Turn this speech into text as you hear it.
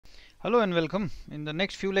Hello and welcome. In the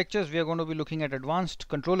next few lectures we are going to be looking at advanced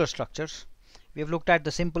controller structures. We have looked at the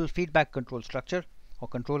simple feedback control structure or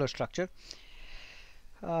controller structure.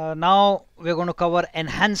 Now we are going to cover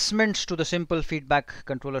enhancements to the simple feedback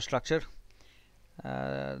controller structure.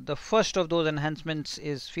 The first of those enhancements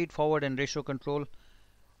is feed forward and ratio control.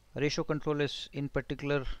 Ratio control is in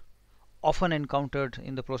particular often encountered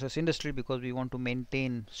in the process industry because we want to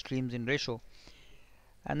maintain streams in ratio.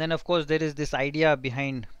 And then of course there is this idea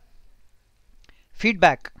behind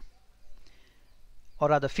feedback, or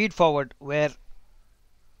rather feed forward, where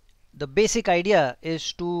the basic idea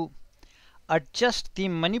is to adjust the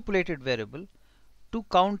manipulated variable to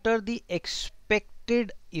counter the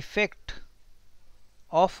expected effect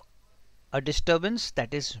of a disturbance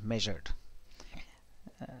that is measured.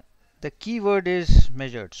 The key word is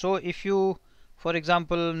measured. So if you, for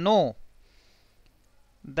example, know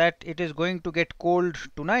that it is going to get cold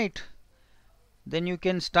tonight, then you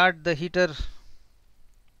can start the heater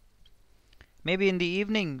maybe in the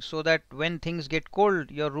evening, so that when things get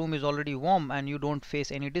cold your room is already warm and you don't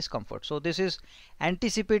face any discomfort. So this is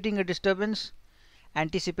anticipating a disturbance,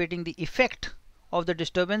 anticipating the effect of the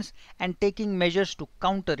disturbance and taking measures to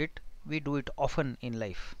counter it. We do it often in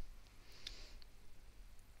life.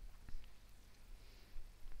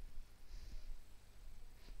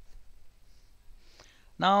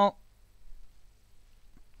 Now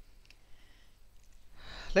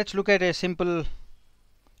let's look at a simple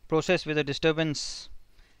process with a disturbance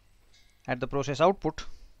at the process output.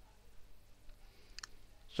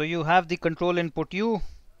 So you have the control input U,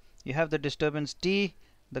 you have the disturbance T,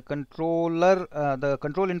 the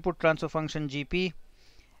control input transfer function GP,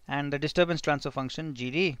 and the disturbance transfer function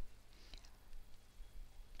GD.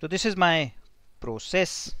 So this is my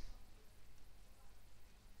process.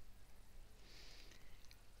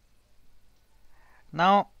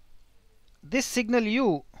 Now this signal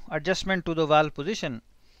U, adjustment to the valve position,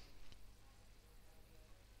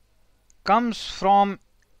 comes from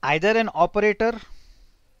either an operator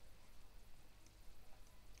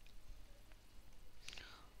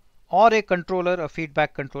or a controller, a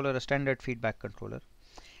feedback controller, a standard feedback controller.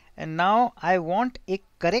 And now I want a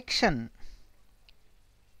correction.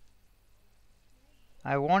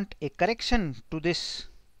 I want a correction to this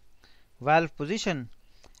valve position.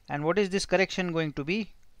 And what is this correction going to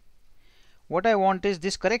be? What I want is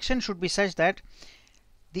this correction should be such that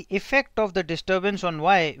the effect of the disturbance on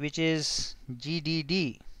Y, which is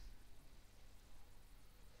GDD,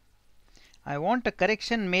 I want a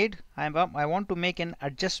correction made. I want to make an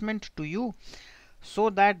adjustment to U so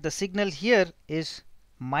that the signal here is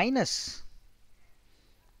minus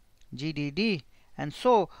GDD, and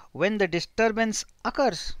so when the disturbance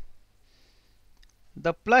occurs,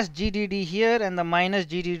 the plus GDD here and the minus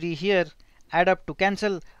GDD here add up to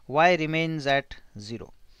cancel. Y remains at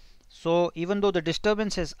 0. So even though the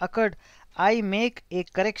disturbance has occurred, I make a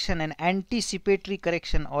correction, an anticipatory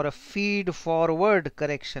correction or a feed forward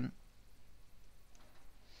correction.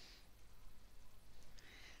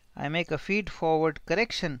 I make a feed forward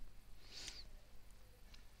correction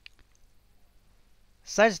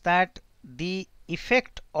such that the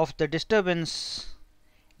effect of the disturbance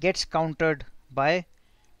gets countered by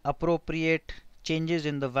appropriate changes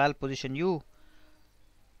in the valve position U.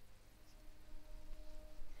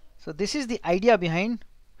 So this is the idea behind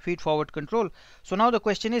feed forward control. So now the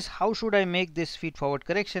question is, how should I make this feed forward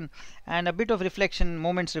correction? And a bit of reflection,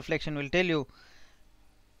 moment's reflection, will tell you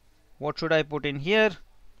what should I put in here.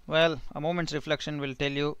 Well, a moment's reflection will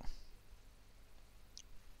tell you,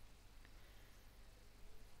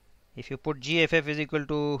 if you put GFF is equal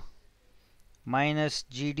to minus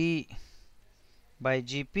GD by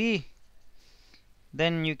GP,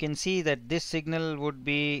 then you can see that this signal would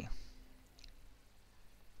be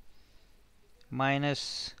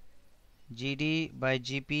minus GD by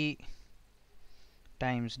GP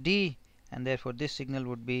times D, and therefore this signal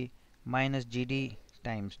would be minus GD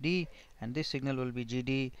times D, and this signal will be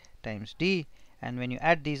GD times D, and when you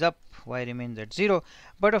add these up, Y remains at 0.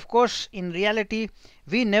 But of course in reality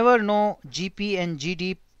we never know GP and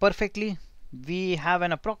GD perfectly. We have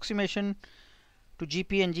an approximation to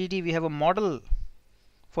GP and GD, we have a model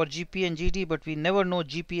for GP and GD, but we never know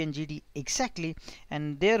GP and GD exactly,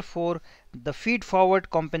 and therefore the feed forward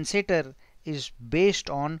compensator is based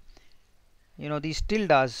on, these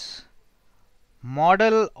tildes: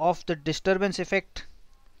 model of the disturbance effect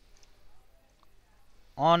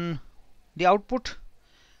on the output,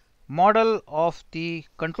 model of the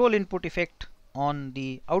control input effect on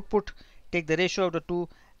the output, take the ratio of the two,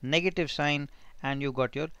 negative sign, and you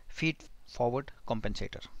got your feed forward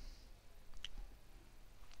compensator.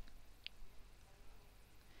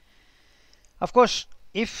 Of course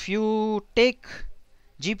if you take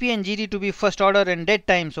GP and GD to be first order and dead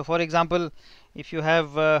time, so for example, if you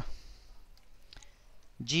have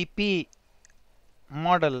GP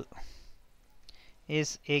model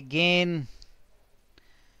is a gain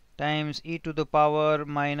times e to the power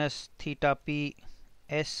minus theta p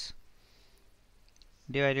s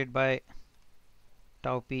divided by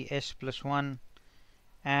tau p s plus 1,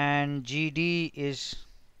 and GD is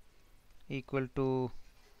equal to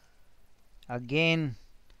a gain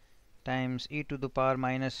times e to the power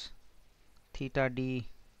minus theta d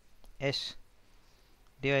s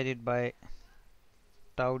divided by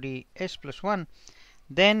tau d s plus 1,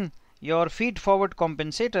 then your feed forward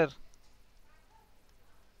compensator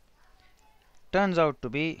turns out to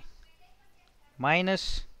be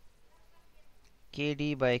minus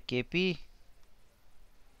kd by kp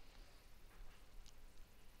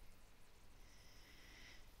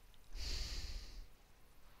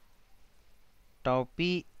tau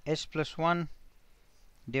p s plus 1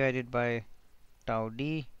 divided by tau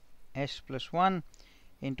d s plus 1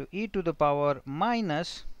 into e to the power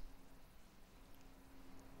minus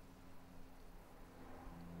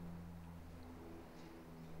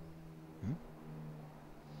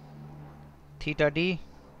theta d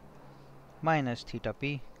minus theta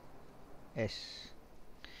p s.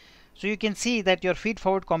 So you can see that your feed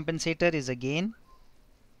forward compensator is again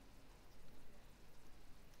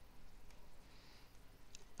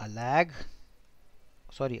a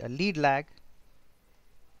lead lag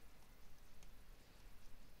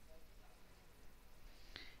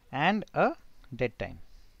and a dead time.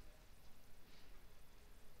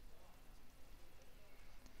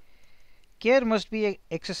 Care must be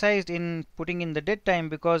exercised in putting in the dead time,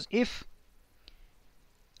 because if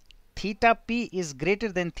theta p is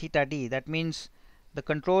greater than theta d, that means the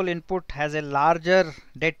control input has a larger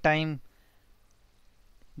dead time,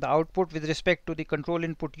 the output with respect to the control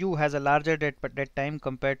input u has a larger dead time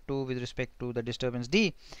compared to with respect to the disturbance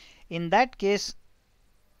d. In that case,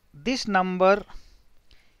 this number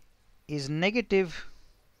is negative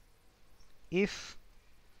if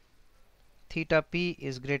theta p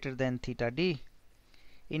is greater than theta d,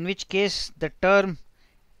 in which case the term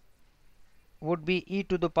would be e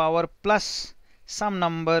to the power plus some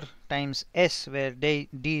number times s, where d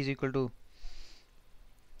is equal to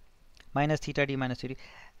minus theta d minus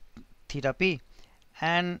theta p,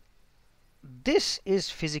 and this is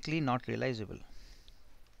physically not realizable.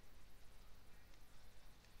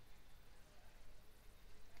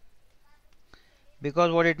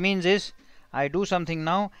 Because what it means is, I do something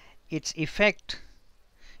now, its effect,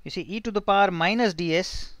 you see, e to the power minus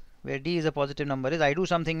ds, where d is a positive number, is I do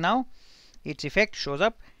something now, its effect shows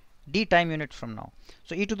up d time units from now.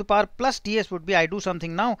 So e to the power plus ds would be I do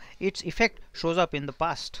something now, its effect shows up in the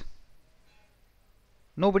past.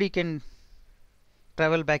 Nobody can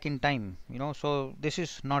travel back in time, so this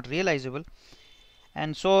is not realizable.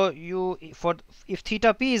 And so if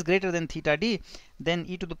theta p is greater than theta d, then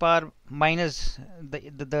e to the power minus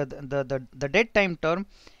the dead time term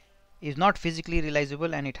is not physically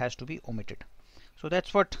realizable and it has to be omitted. So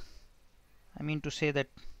that's what I mean to say, that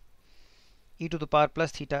e to the power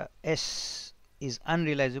plus theta s is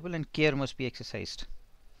unrealizable and care must be exercised.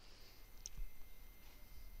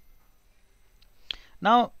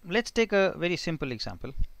 Now let's take a very simple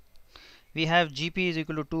example. We have GP is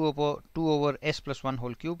equal to 2 over s plus 1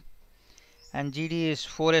 whole cube, and GD is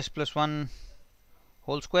 4s plus 1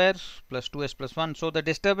 whole square plus 2s plus 1. So the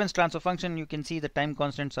disturbance transfer function, you can see the time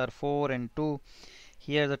constants are 4 and 2.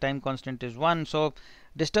 Here the time constant is 1. So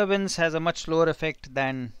disturbance has a much slower effect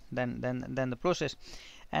than the process.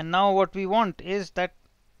 And now what we want is that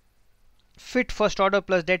fit first order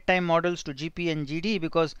plus dead time models to GP and GD,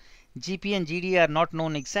 because GP and GD are not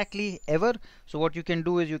known exactly ever. So what you can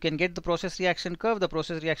do is you can get the process reaction curve. The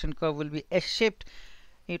process reaction curve will be S-shaped.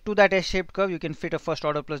 To that S-shaped curve you can fit a first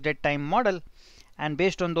order plus dead time model, and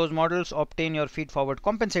based on those models obtain your feed forward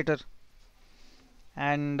compensator.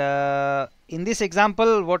 And in this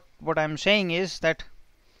example what I'm saying is that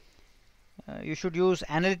you should use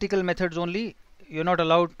analytical methods only. You're not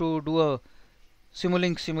allowed to do a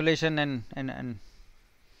Simulink simulation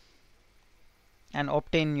and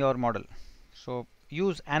obtain your model. So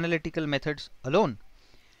use analytical methods alone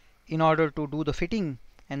in order to do the fitting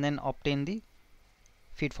and then obtain the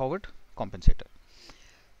feed forward compensator.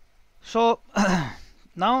 So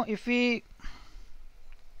now if we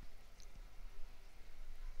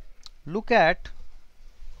look at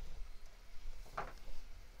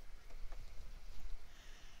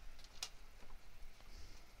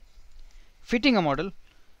fitting a model,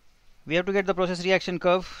 we have to get the process reaction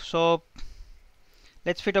curve. So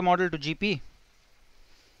let's fit a model to GP.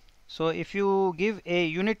 So if you give a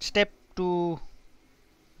unit step to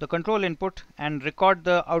the control input and record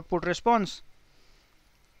the output response,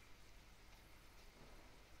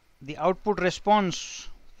 the output response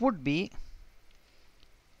would be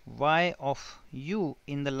y of u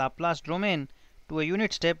in the Laplace domain to a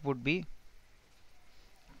unit step would be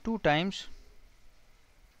 2 times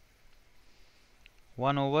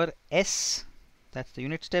 1 over s, that's the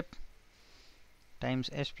unit step, times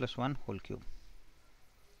s plus 1 whole cube.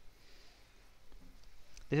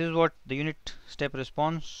 This is what the unit step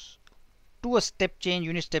response to a step change,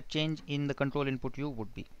 unit step change in the control input u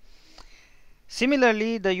would be.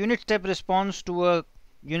 Similarly, the unit step response to a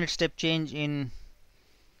unit step change in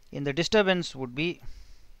the disturbance would be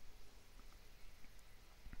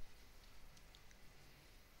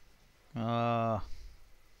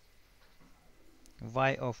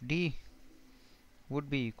y of d would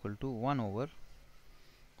be equal to 1 over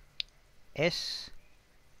s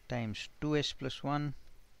times 2s plus 1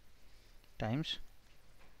 times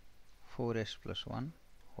 4s plus 1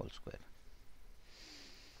 whole square.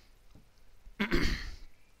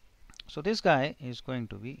 So this guy is going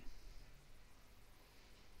to be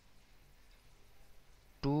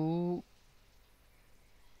 2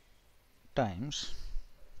 times,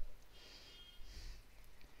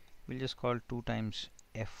 we'll just call 2 times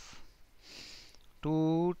f,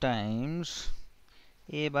 2 times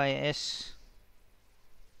a by s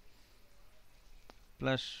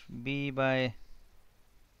plus b by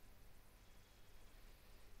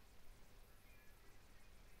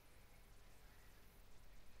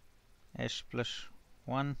s plus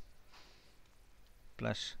 1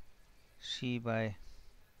 plus c by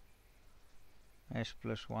s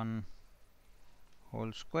plus 1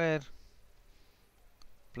 whole square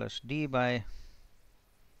plus d by,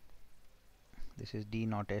 this is d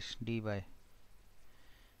not s, d by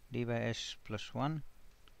s plus 1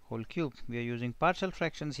 whole cube. We are using partial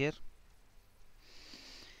fractions here,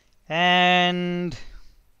 and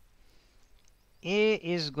a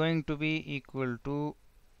is going to be equal to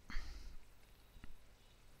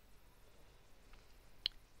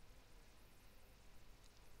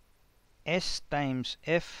s times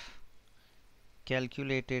f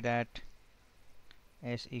calculated at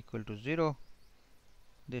s equal to 0.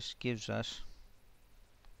 This gives us,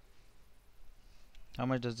 how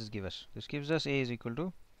much does this give us? This gives us a is equal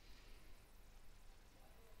to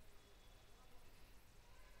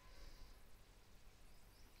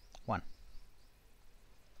 1.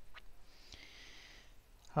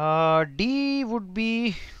 D would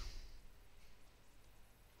be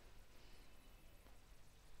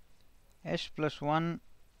s plus 1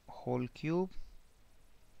 whole cube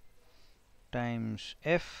times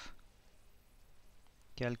f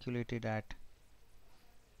calculated at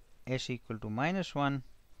s equal to minus 1,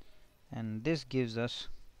 and this gives us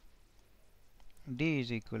d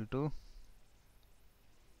is equal to,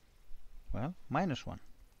 well, minus 1.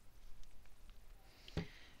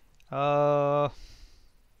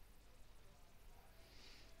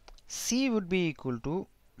 C would be equal to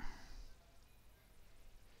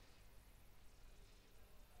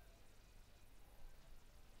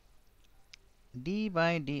d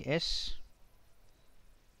by ds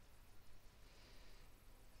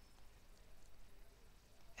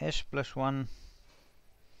s plus 1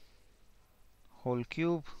 whole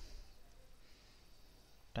cube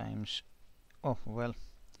times, oh well,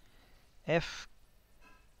 f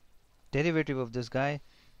derivative of this guy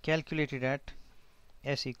calculated at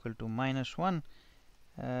s equal to minus 1.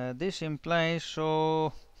 This implies,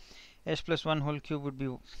 so s plus 1 whole cube would be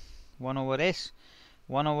 1 over s.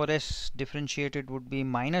 1 over s differentiated would be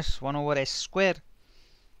minus 1 over s square.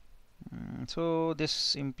 So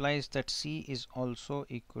this implies that c is also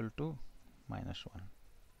equal to minus 1.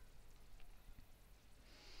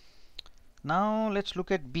 Now let's look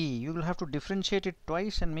at b. You will have to differentiate it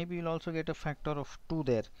twice, and maybe you'll also get a factor of 2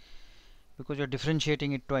 there, because you're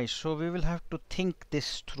differentiating it twice. So we will have to think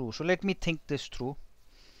this through. So let me think this through.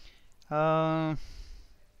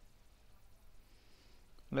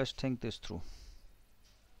 Let's think this through.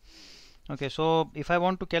 Okay, so if I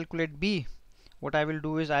want to calculate b, what I will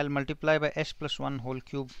do is I'll multiply by s plus 1 whole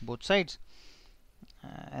cube both sides,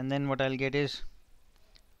 and then what I'll get is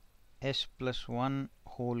s plus 1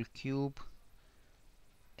 whole cube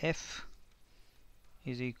f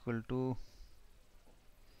is equal to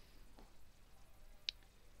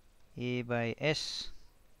a by s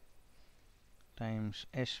times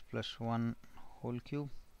s plus 1 whole cube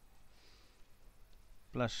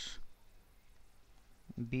plus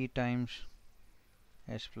b times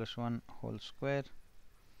s plus 1 whole square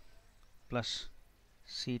plus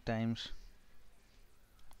c times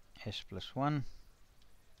s plus 1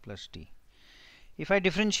 plus d. If I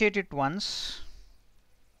differentiate it once,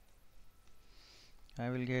 I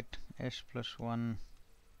will get s plus 1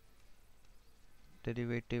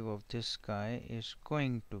 derivative of this guy is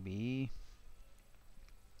going to be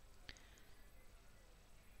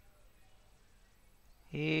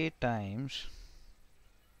a times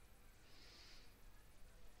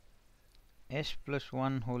s plus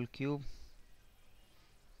 1 whole cube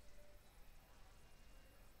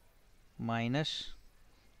minus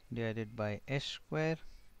divided by s square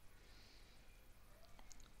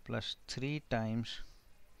plus 3 times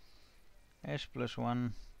s plus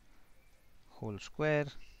 1 whole square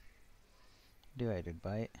divided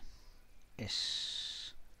by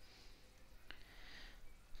s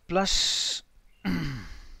plus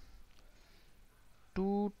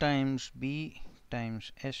 2 times b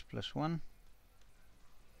times s plus 1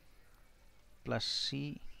 plus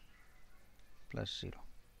c plus 0.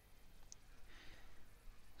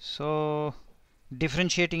 So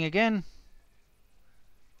differentiating again,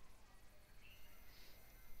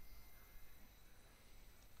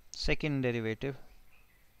 second derivative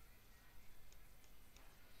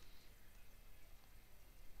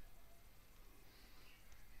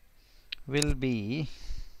will be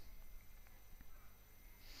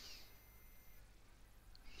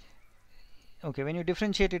okay, when you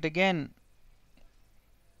differentiate it again,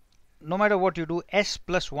 no matter what you do, s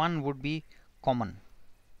plus 1 would be common.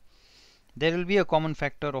 There will be a common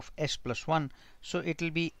factor of s plus 1, so it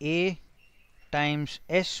will be a times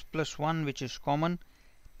s plus 1, which is common,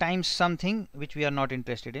 times something which we are not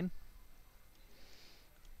interested in,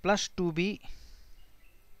 plus 2b.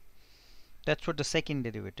 That's what the second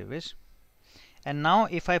derivative is. And now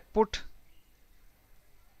if I put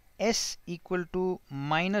s equal to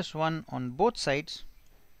minus 1 on both sides,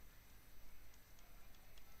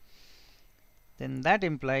 then that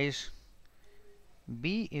implies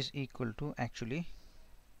b is equal to actually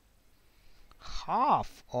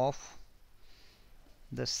half of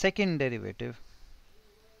the second derivative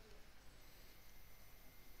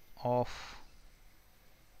of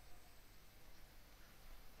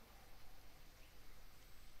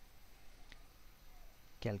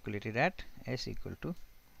calculated at s equal to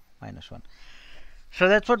minus 1. So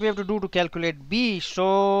that's what we have to do to calculate b.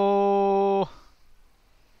 So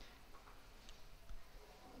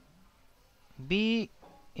b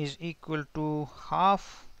is equal to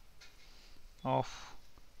half of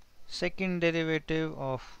second derivative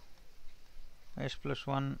of s plus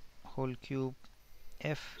 1 whole cube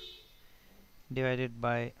f divided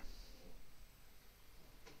by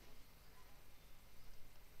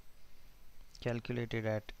calculated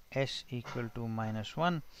at s equal to minus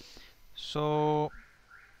 1. So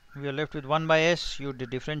we are left with 1 by s. You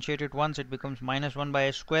differentiate it once, it becomes minus 1 by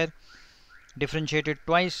s square. Differentiate it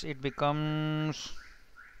twice, it becomes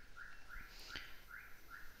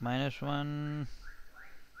minus 1.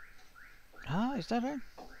 Is that right?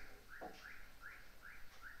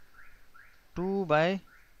 2 by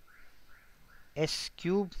s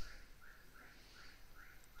cube,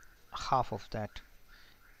 half of that,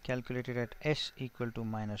 calculated at s equal to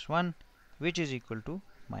minus 1, which is equal to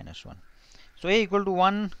minus 1. So a equal to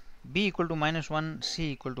 1, b equal to minus 1,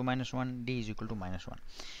 c equal to minus 1, d is equal to minus 1.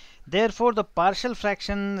 Therefore the partial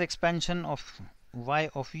fraction expansion of y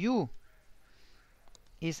of u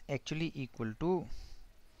is actually equal to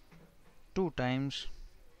 2 times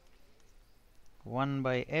 1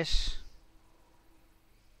 by s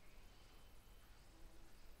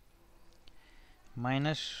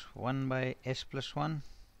minus 1 by s plus 1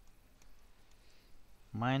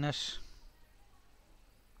 minus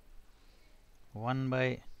 1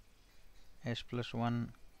 by s plus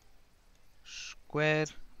 1 square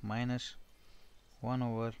minus 1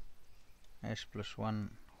 over s plus 1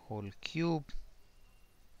 whole cube.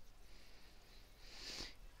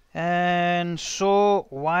 And so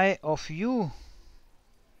y of u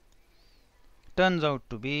turns out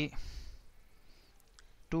to be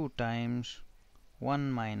 2 times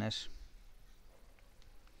 1 minus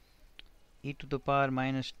e to the power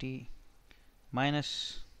minus t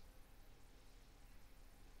minus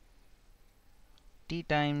t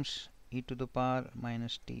times e to the power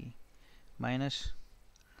minus t minus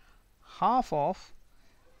half of,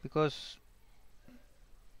 because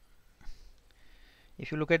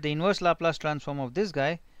if you look at the inverse Laplace transform of this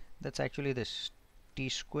guy, that's actually this t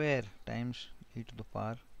square times e to the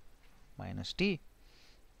power minus t.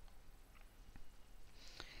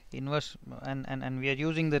 Inverse, and we are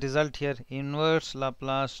using the result here, inverse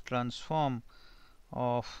Laplace transform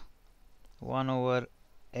of 1 over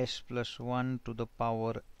s plus 1 to the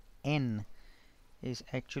power n is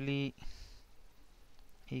actually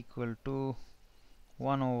equal to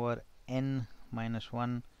 1 over n minus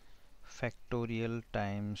 1 factorial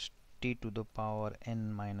times t to the power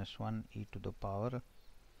n minus 1 e to the power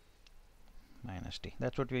minus t.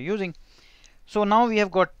 That's what we are using. So now we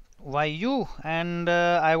have got yu, and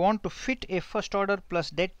I want to fit a first order plus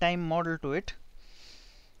dead time model to it.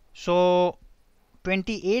 So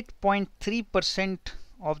 28.3%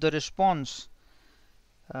 of the response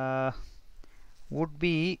would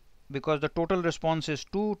be, because the total response is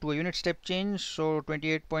 2 to a unit step change, so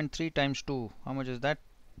 28.3 times 2, how much is that?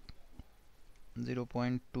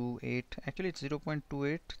 0.28, actually it's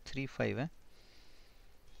 0.2835,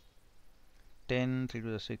 10, 3 to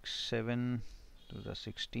the 6, 7 to the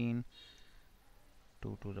 16,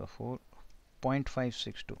 2 to the 4,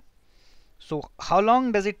 0.562. So how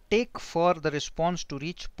long does it take for the response to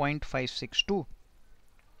reach 0.562?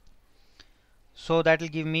 So that will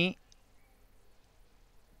give me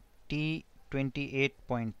T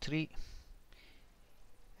 28.3,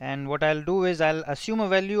 and what I'll do is I'll assume a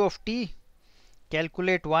value of T,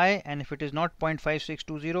 calculate Y, and if it is not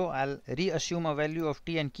 0.5620, I'll reassume a value of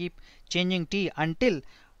T and keep changing T until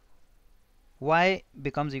Y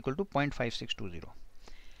becomes equal to 0.5620.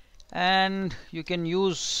 And you can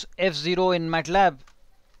use F0 in MATLAB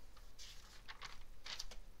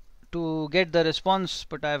to get the response,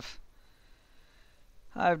 but I've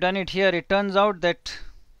done it here. It turns out that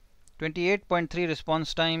 28.3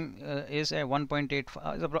 response time is a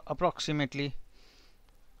 1.8, approximately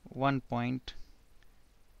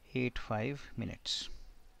 1.85 minutes.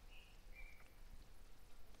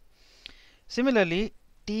 Similarly,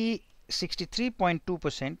 T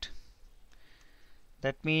 63.2%,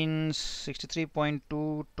 that means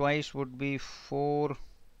 63.2 twice would be 4,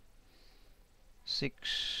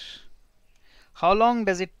 6. How long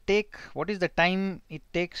does it take? What is the time it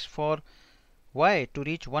takes for Y to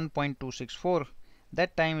reach 1.264?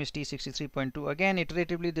 That time is T 63.2. Again,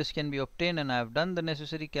 iteratively this can be obtained, and I have done the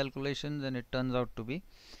necessary calculations, and it turns out to be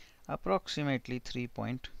approximately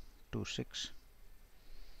 3.26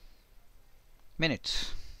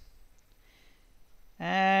 minutes.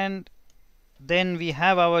 And then we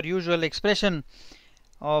have our usual expression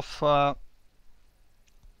of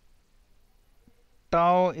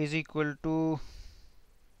tau is equal to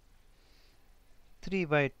 3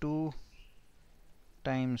 by 2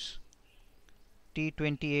 times T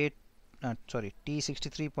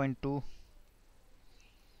 63.2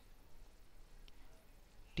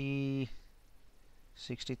 T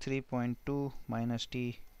 63.2 minus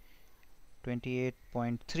T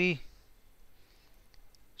 28.3.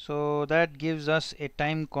 So that gives us a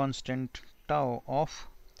time constant tau of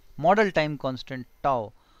model time constant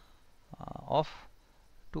tau of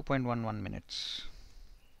 2.11 minutes.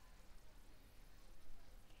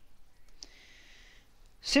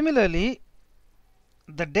 Similarly,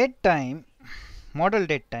 the dead time, model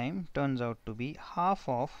dead time, turns out to be half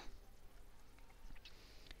of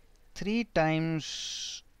 3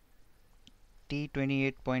 times T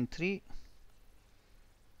 28.3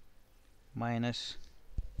 minus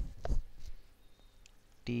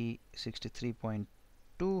T 63.2.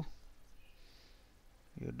 You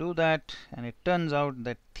do that, and it turns out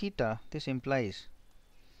that theta, this implies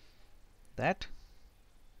that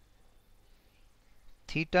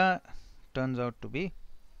theta turns out to be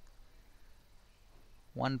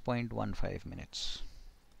 1.15 minutes.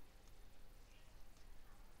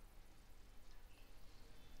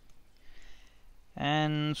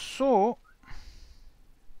 And so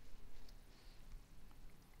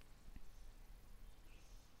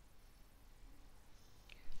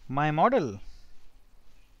my model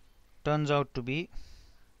turns out to be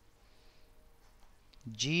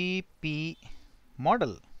GP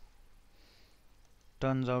model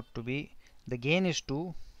turns out to be, the gain is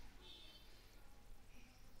 2,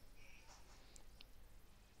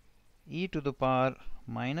 e to the power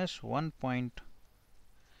minus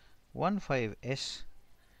 1.15 s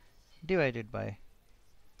divided by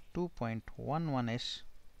 2.11 s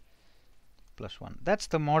plus 1. That's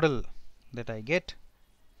the model that I get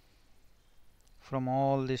from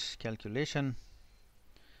all this calculation.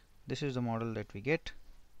 This is the model that we get.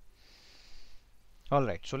 All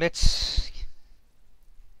right, so let's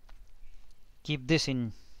keep this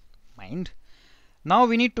in mind. Now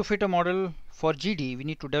we need to fit a model for GD. We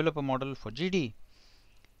need to develop a model for GD,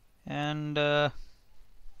 and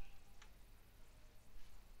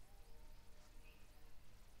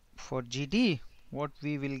for GD what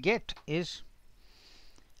we will get is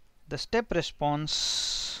the step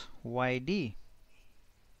response YD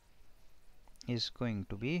is going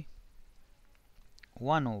to be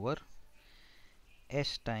 1 over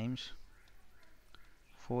s times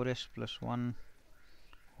 4s plus 1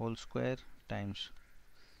 whole square times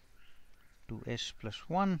 2s plus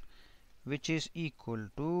 1, which is equal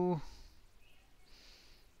to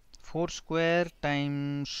 4 square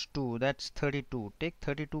times 2, that's 32. Take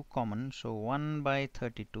 32 common, so 1 by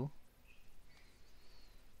 32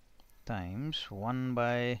 times 1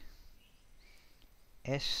 by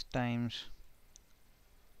s times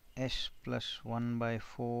s plus 1 by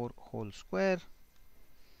 4 whole square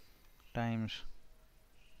times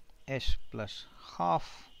s plus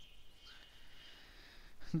half,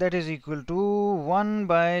 that is equal to 1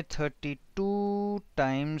 by 32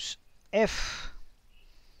 times f,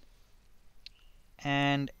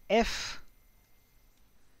 and f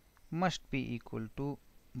must be equal to,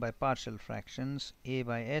 by partial fractions, a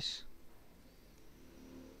by s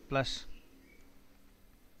plus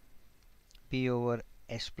b over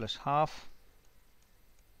s plus half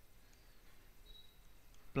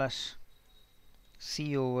plus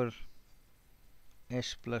c over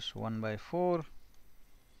s plus 1 by 4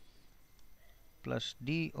 plus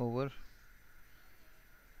d over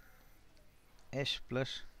s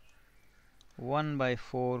plus 1 by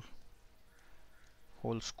 4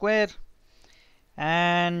 whole square,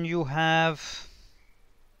 and you have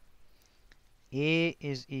a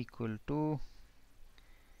is equal to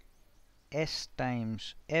s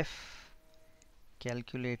times f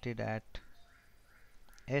calculated at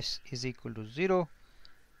s is equal to 0.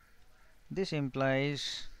 This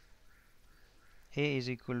implies a is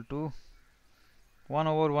equal to 1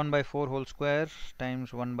 over 1 by 4 whole square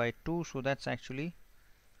times 1 by 2, so that's actually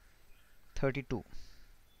 32.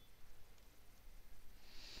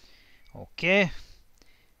 Okay,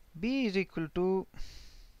 b is equal to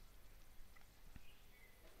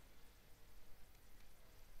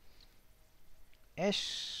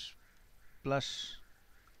s plus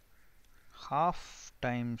half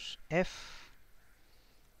times f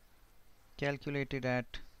calculated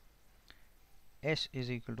at s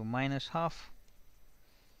is equal to minus half.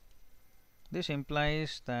 This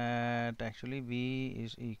implies that actually b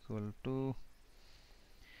is equal to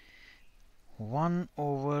 1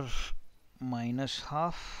 over minus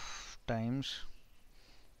half times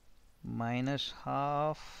minus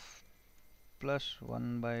half plus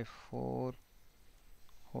 1 by 4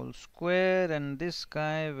 whole square, and this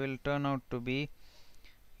guy will turn out to be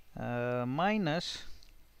minus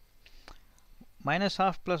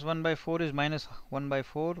half plus 1 by 4 is minus 1 by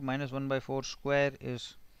 4, minus 1 by 4 square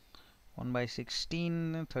is 1 by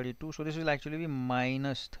 16, 32, so this will actually be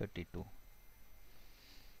minus 32.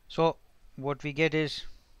 So what we get is,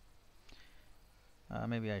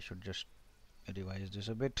 maybe I should just revise this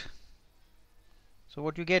a bit. So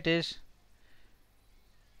what you get is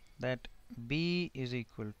that b is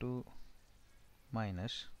equal to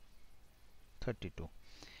minus 32.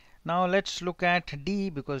 Now let's look at d,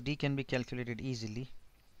 because d can be calculated easily.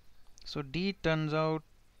 So d turns out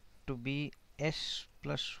to be s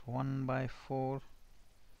plus 1 by 4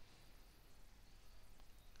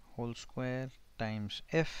 whole square times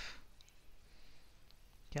f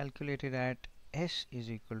calculated at s is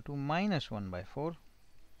equal to minus 1 by 4.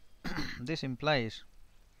 This implies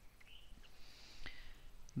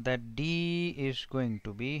that d is going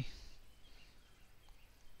to be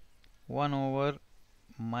 1 over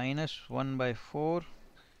minus 1 by 4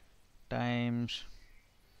 times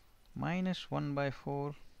minus 1 by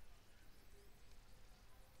 4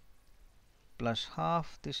 plus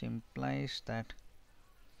half. This implies that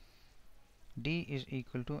d is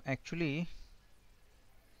equal to actually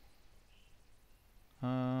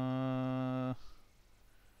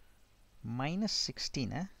minus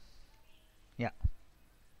 16, yeah.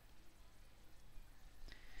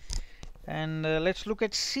 And let's look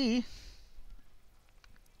at c.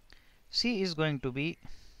 C is going to be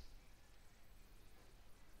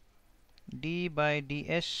d by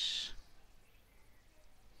ds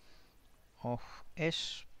of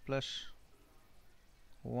s plus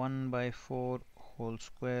 1 by 4 whole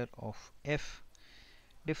square of f.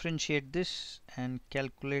 Differentiate this and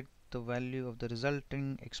calculate the value of the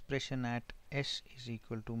resulting expression at s is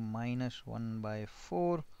equal to minus 1 by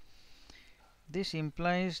 4. This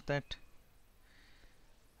implies that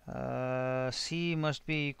c must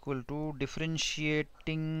be equal to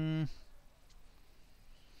differentiating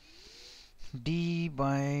d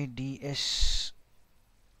by ds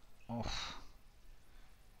of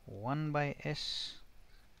 1 by s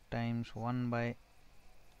times 1 by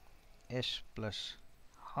s plus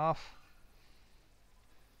half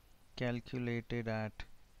calculated at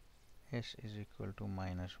s is equal to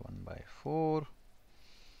minus 1 by 4.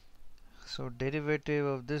 So derivative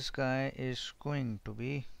of this guy is going to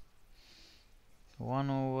be 1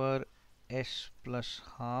 over s plus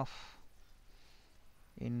half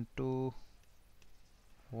into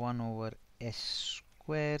 1 over s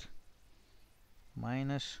square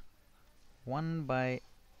minus 1 by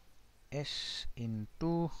s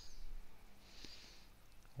into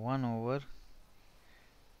 1 over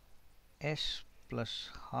s plus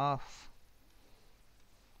half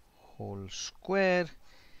whole square.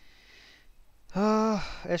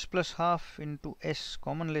 S plus half into s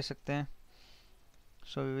common ले सकते हैं,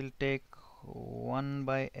 so we will take 1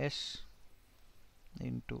 by s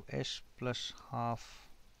into s plus half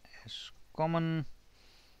s common,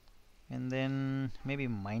 and then maybe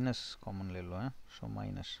minus common ले लो, so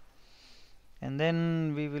minus, and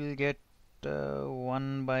then we will get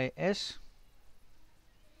 1 by s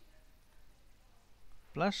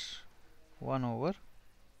plus 1 over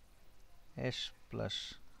s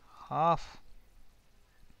plus half.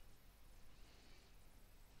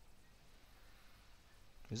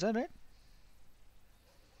 Is that right?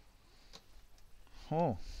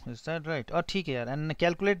 Oh, is that right? Oh, ठीक है यार, and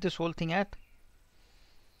calculate this whole thing at,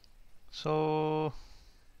 so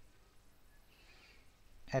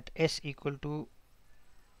at s equal to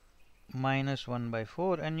minus 1 by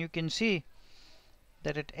 4, and you can see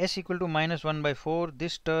that at s equal to minus 1 by 4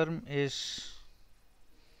 this term is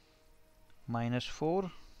minus 4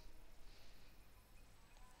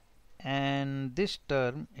 and this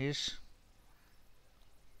term is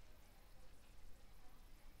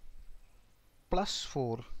plus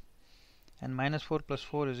 4, and minus 4 plus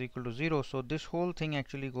 4 is equal to 0, so this whole thing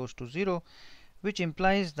actually goes to 0, which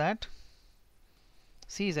implies that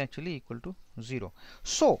c is actually equal to 0.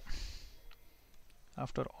 So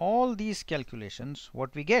after all these calculations,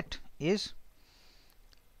 what we get is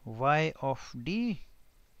y of d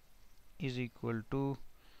is equal to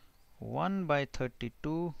 1 by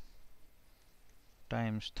 32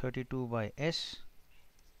 times 32 by s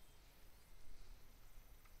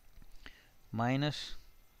minus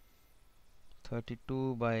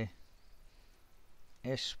 32 by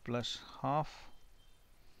s plus half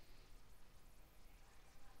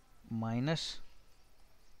minus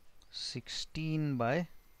 16 by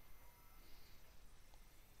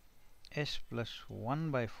s plus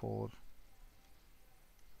 1 by 4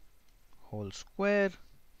 whole square.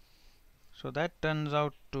 So that turns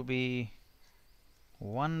out to be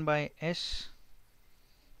 1 by s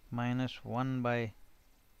minus 1 by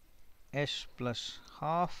s plus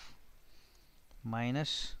half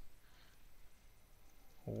minus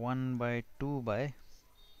 1 by 2 by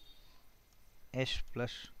s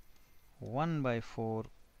plus 1 by 4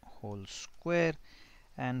 whole square,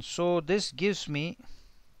 and so this gives me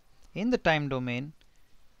in the time domain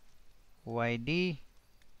yd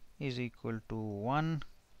is equal to 1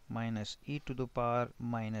 minus e to the power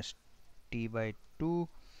minus t by 2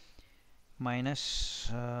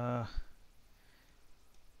 minus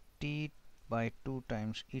t by 2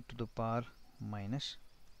 times e to the power minus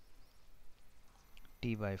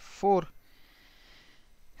t by 4,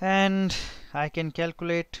 and I can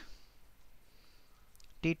calculate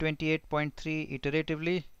T28.3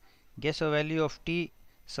 iteratively, guess a value of t,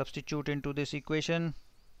 substitute into this equation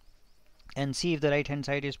and see if the right hand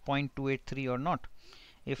side is 0.283 or not.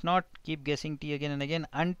 If not, keep guessing t again and again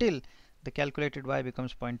until the calculated y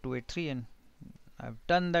becomes 0.283, and I've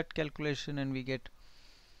done that calculation and we get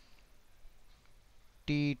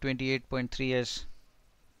T28.3 as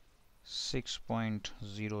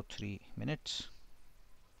 6.03 minutes.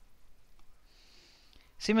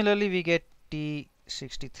 Similarly, we get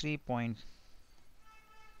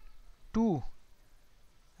T63.2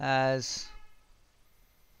 as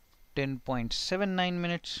 10.79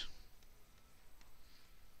 minutes,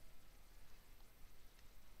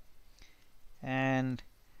 and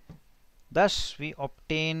thus we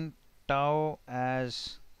obtain tau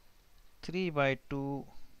as 3 by 2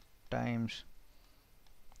 times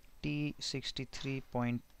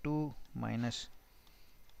T63.2 minus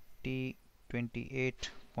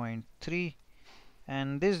T28.3,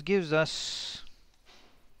 and this gives us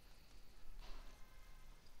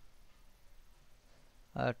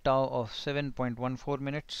a tau of 7.14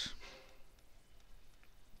 minutes.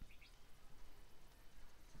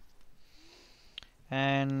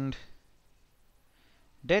 And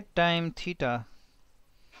dead time theta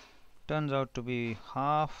turns out to be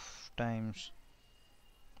half times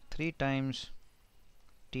 3 times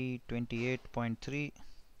T28.3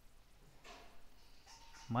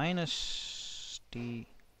 minus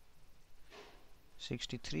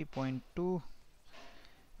T63.2,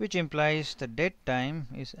 which implies the dead time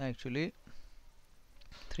is actually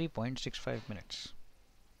 3.65 minutes.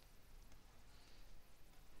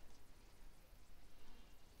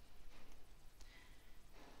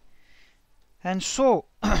 And so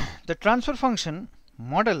the transfer function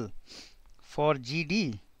model for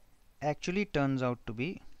GD actually turns out to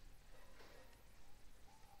be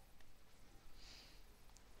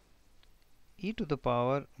e to the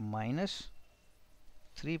power minus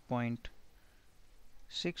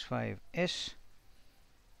 3.65 s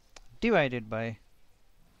divided by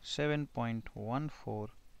 7.14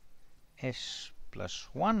 s plus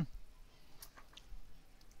 1.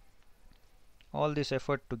 All this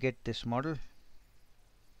effort to get this model,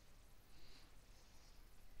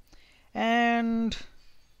 and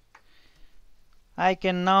I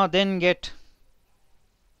can now then get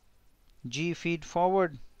G feed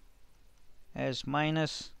forward as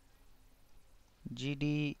minus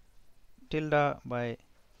GD tilde by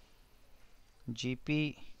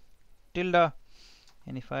GP tilde.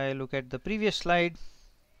 And if I look at the previous slide,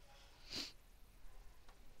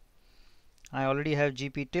 I already have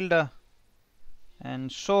GP tilde,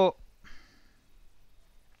 and so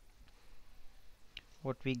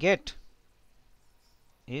what we get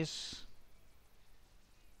is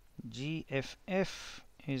GFF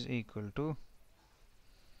is equal to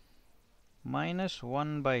minus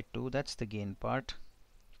 1 by 2, that's the gain part,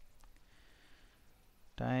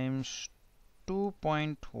 times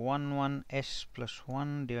 2.11 s plus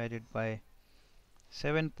 1 divided by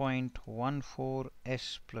 7.14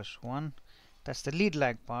 s plus 1, that's the lead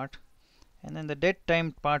lag part, and then the dead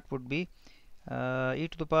time part would be e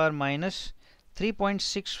to the power minus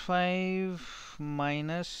 3.65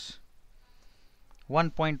 minus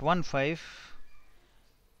 1.15,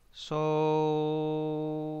 so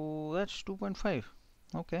that's 2.5.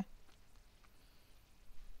 okay,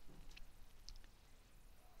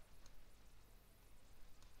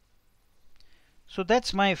 so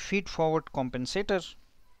that's my feed forward compensator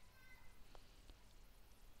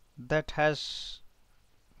that has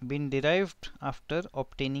been derived after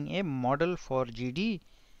obtaining a model for GD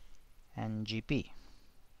and GP.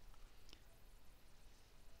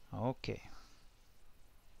 Okay,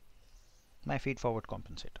 my feed forward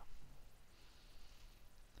compensator.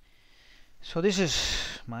 So this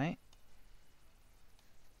is my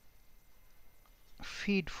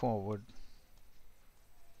feed forward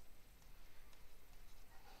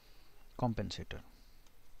compensator.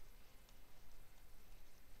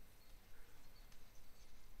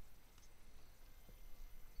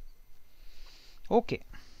 Okay,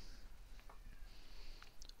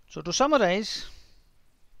 so to summarize,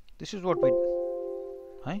 this is what we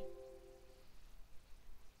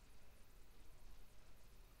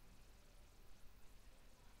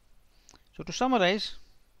So to summarize,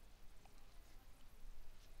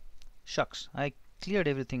 shucks, I cleared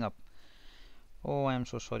everything up. Oh, I am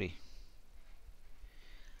so sorry.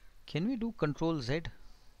 Can we do Control Z?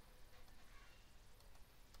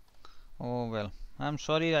 Oh well, I'm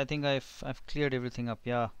sorry, I think I've cleared everything up.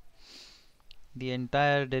 Yeah, the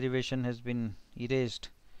entire derivation has been erased.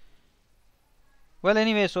 Well,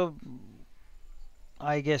 anyway, so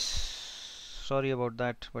I guess sorry about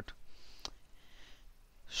that, but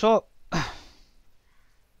so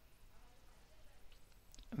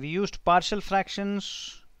we used partial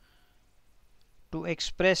fractions to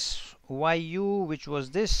express yu, which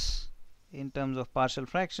was this, in terms of partial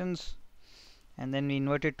fractions, and then we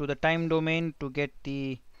inverted to the time domain to get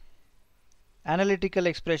the analytical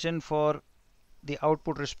expression for the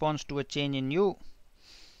output response to a change in u,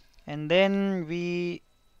 and then we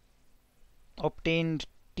obtained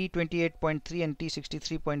T28.3 and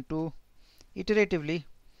T63.2 iteratively,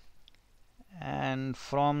 and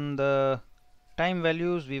from the time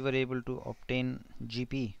values we were able to obtain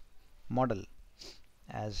GP model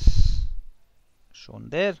as shown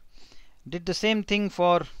there. Did the same thing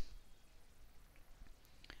for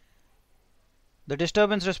the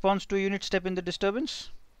disturbance response to a unit step in the disturbance,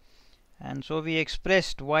 and so we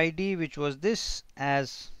expressed YD, which was this,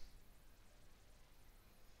 as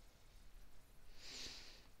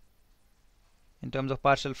in terms of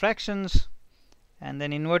partial fractions, and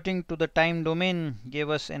then inverting to the time domain gave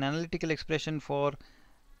us an analytical expression for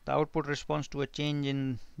the output response to a change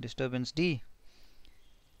in disturbance D,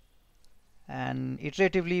 and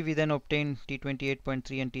iteratively we then obtained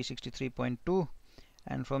T28.3 and T63.2,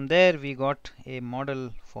 and from there we got a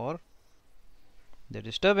model for the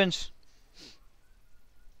disturbance,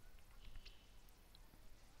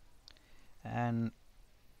 and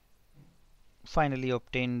finally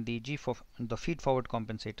obtained the the feed forward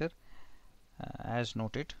compensator as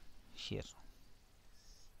noted here.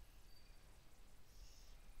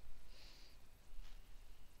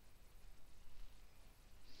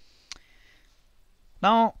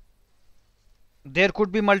 Now there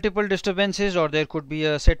could be multiple disturbances, or there could be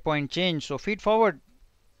a set point change. So feed forward,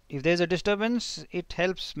 if there is a disturbance, it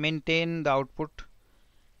helps maintain the output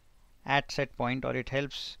at set point, or it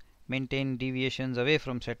helps maintain deviations away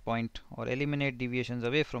from set point or eliminate deviations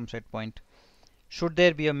away from set point should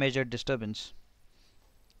there be a measured disturbance.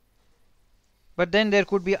 But then there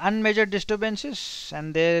could be unmeasured disturbances,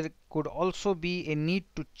 and there could also be a need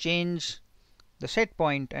to change the set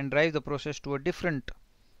point and drive the process to a different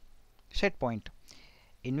set point,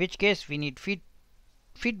 in which case we need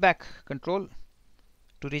feedback control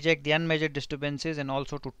to reject the unmeasured disturbances and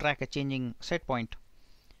also to track a changing set point.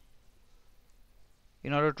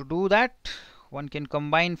 In order to do that, one can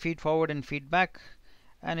combine feed forward and feedback,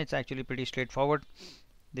 and it's actually pretty straightforward.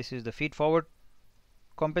 This is the feed forward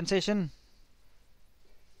compensation,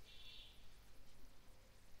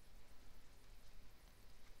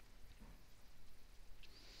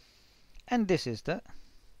 and this is the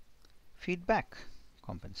feedback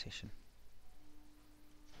compensation.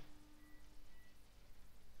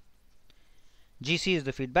 GC is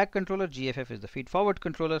the feedback controller, GFF is the feed forward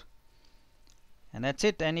controller, and that's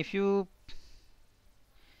it. And if you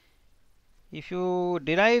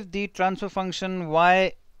derive the transfer function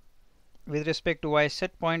y with respect to y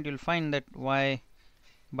set point, you'll find that y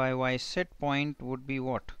by y set point would be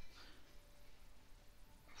what?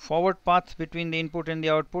 Forward path between the input and the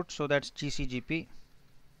output, so that's GCGP,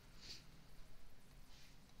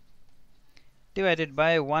 divided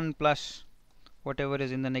by 1 plus whatever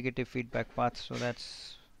is in the negative feedback path, so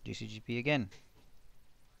that's GCGP again.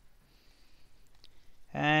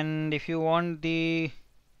 And if you want the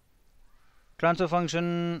transfer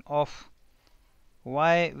function of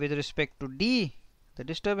y with respect to d, the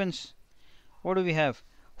disturbance, what do we have?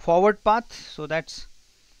 Forward path, so that's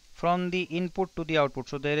from the input to the output.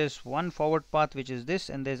 So there is one forward path which is this,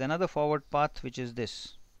 and there's another forward path which is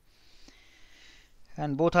this,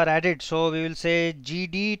 and both are added, so we will say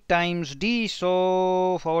GD times D.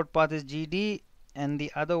 So forward path is GD and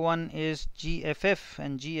the other one is GFF,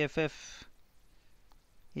 and GFF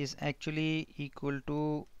is actually equal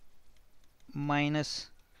to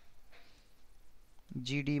minus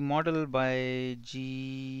GD model by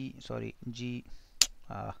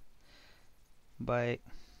by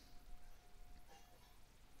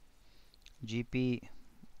GP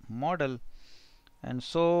model, and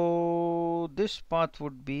so this path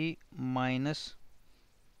would be minus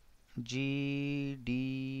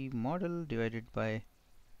GD model divided by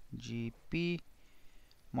GP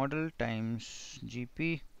model times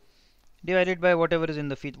GP divided by whatever is in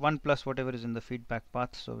the 1 plus whatever is in the feedback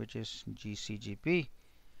path, so which is GCGP.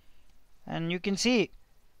 And you can see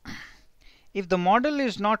if the model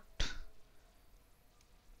is not,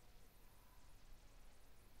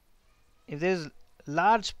 if there is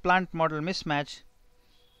large plant model mismatch,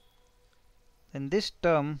 then this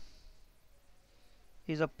term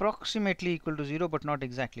is approximately equal to 0 but not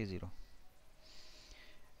exactly 0.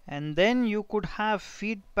 And then you could have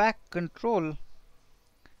feedback control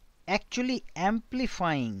actually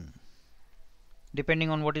amplifying, depending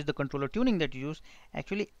on what is the controller tuning that you use,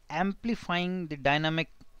 actually amplifying the dynamic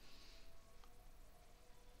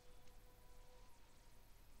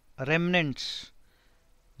remnants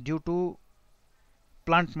due to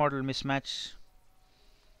plant model mismatch.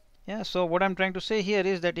 Yeah, so what I'm trying to say here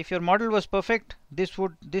is that if your model was perfect, this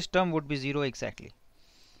term would be 0 exactly,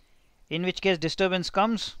 in which case disturbance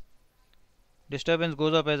comes, disturbance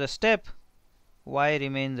goes up as a step, y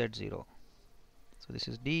remains at 0. So this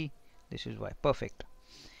is D, this is y, perfect.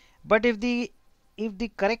 But if the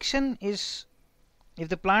correction is, if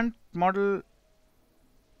the plant model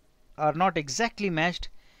are not exactly matched,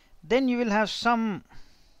 then you will have some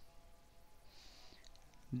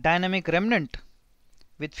dynamic remnant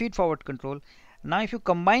with feed forward control. Now if you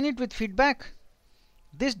combine it with feedback,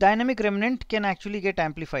 this dynamic remnant can actually get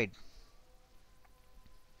amplified.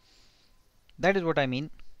 That is what I mean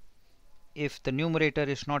if the numerator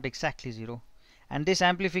is not exactly 0, and this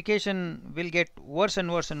amplification will get worse and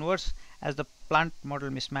worse and worse as the plant model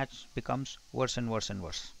mismatch becomes worse and worse and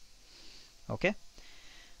worse. Okay,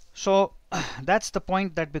 so that's the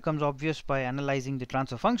point that becomes obvious by analyzing the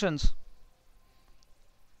transfer functions.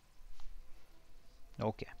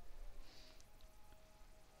 Okay,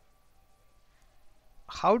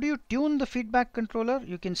 how do you tune the feedback controller?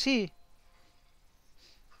 You can see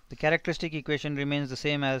the characteristic equation remains the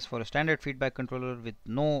same as for a standard feedback controller with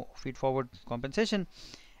no feed forward compensation,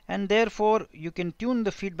 and therefore you can tune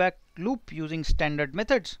the feedback loop using standard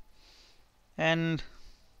methods. And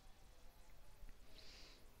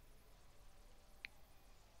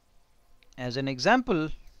as an example,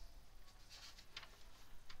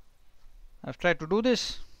 I've tried to do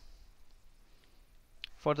this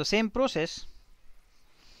for the same process,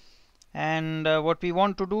 and what we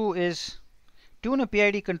want to do is tune a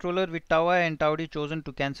PID controller with tau I and tau D chosen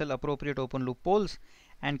to cancel appropriate open loop poles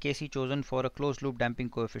and Kc chosen for a closed loop damping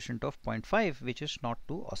coefficient of 0.5, which is not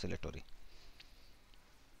too oscillatory.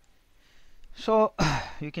 So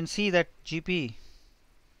you can see that Gp,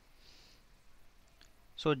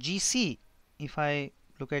 so Gc, if I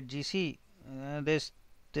look at Gc, there's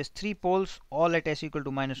 3 poles all at s equal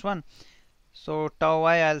to -1. So tau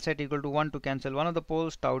I I'll set equal to 1 to cancel one of the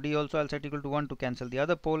poles, tau d also I'll set equal to 1 to cancel the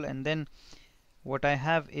other pole, and then what I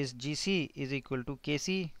have is Gc is equal to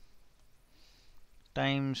Kc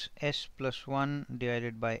times s plus 1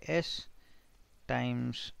 divided by s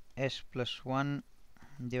times s plus 1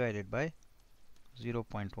 divided by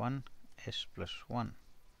 0.1 s plus 1.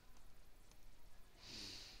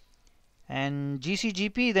 And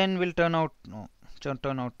GCGP then will turn out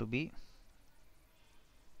to be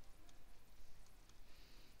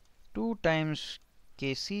 2 times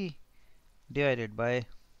Kc divided by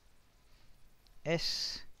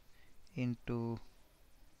s into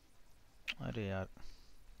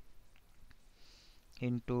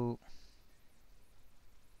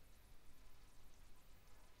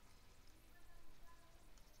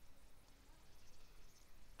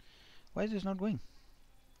why is this not going?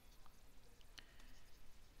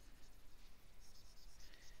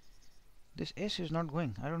 This s is not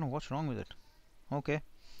going. I don't know what's wrong with it. Okay,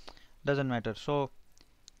 doesn't matter. So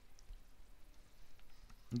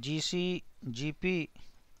GCGP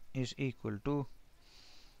is equal to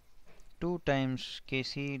 2 times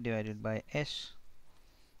Kc divided by s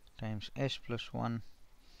times s plus 1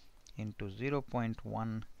 into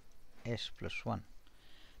 0.1 s plus 1.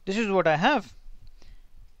 This is what I have,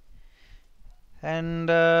 and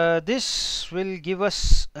this will give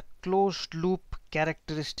us a closed loop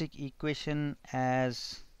characteristic equation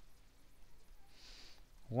as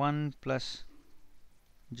 1 plus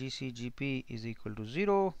GCGP is equal to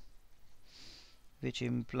 0, which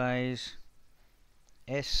implies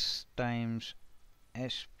s times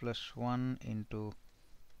s plus 1 into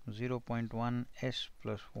 0.1 s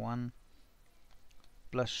plus 1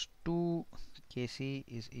 plus 2 Kc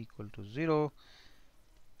is equal to 0,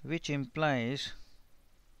 which implies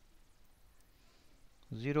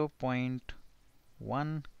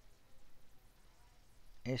 0.1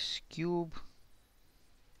 s cube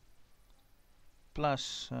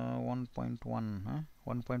plus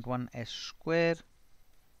 1.1 s square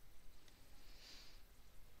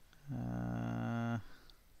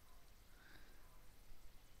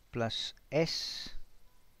plus s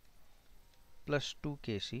plus 2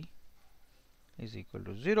 Kc is equal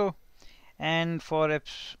to 0. And for a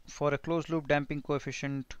closed loop damping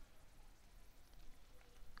coefficient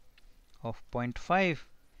of 0.5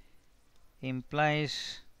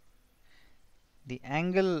 implies the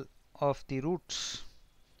angle of the roots,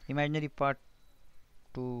 imaginary part,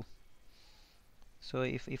 to, so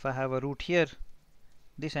if I have a root here,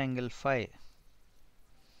 this angle phi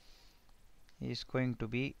is going to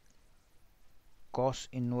be cos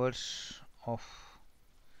inverse of,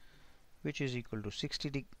 which is equal to 60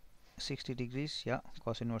 degrees. Yeah,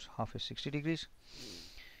 cos inverse half is 60 degrees,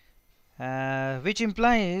 which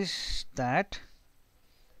implies that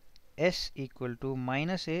s equal to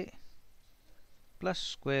minus a plus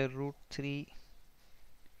square root 3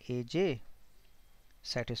 aj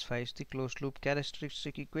satisfies the closed loop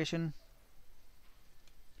characteristic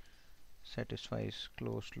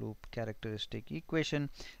equation.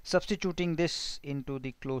 Substituting this into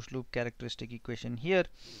the closed loop characteristic equation here,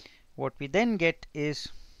 what we then get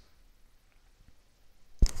is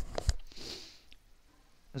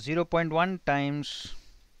 0.1 times,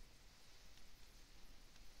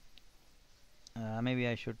 maybe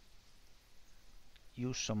I should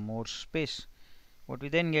use some more space. What we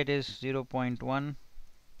then get is 0.1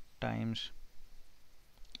 times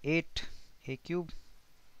 8 a cube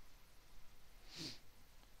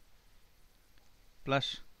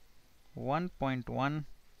plus 1.1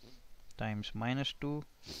 times minus 2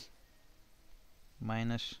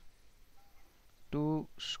 minus 2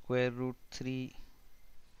 square root 3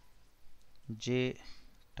 j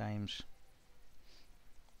times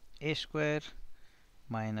a square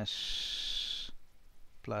minus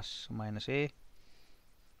plus minus a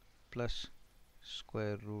plus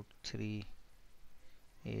square root 3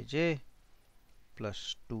 aj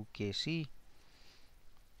plus 2 Kc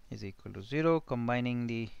is equal to 0. Combining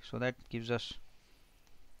the, so that gives us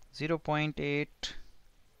 0.8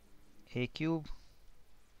 a cube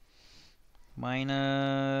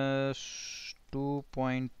minus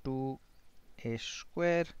 2.2 a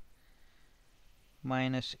square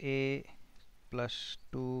minus a plus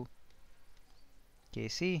 2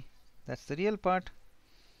 Kc, that's the real part,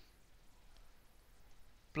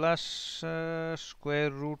 plus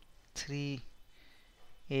square root 3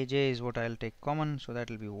 Aj is what I'll take common, so that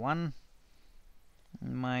will be 1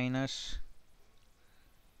 minus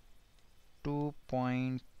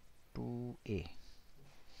 2.2a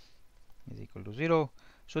is equal to 0.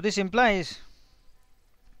 So this implies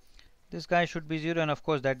this guy should be 0, and of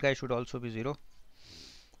course that guy should also be 0.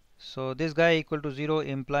 So this guy equal to 0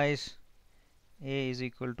 implies a is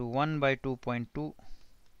equal to 1 by 2.2,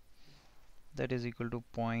 that is equal to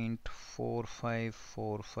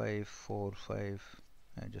 0.454545.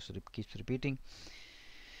 Just keeps repeating,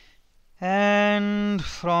 and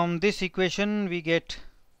from this equation we get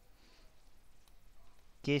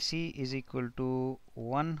Kc is equal to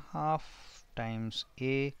 1/2 times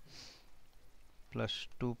a plus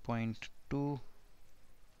 2.2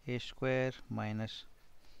 a square minus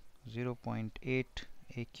 0.8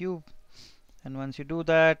 a cube, and once you do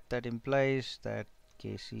that, that implies that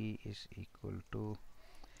Kc is equal to,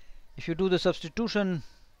 if you do the substitution,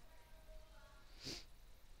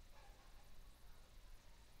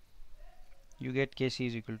 you get Kc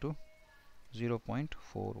is equal to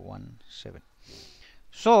 0.417.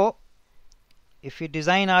 So if we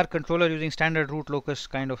design our controller using standard root locus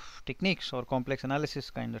kind of techniques or complex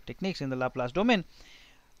analysis kind of techniques in the Laplace domain,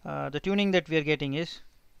 the tuning that we are getting is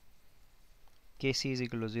Kc is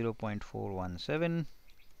equal to 0.417,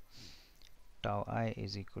 tau I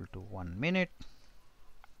is equal to 1 minute,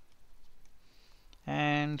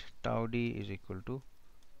 and tau d is equal to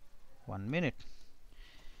 1 minute.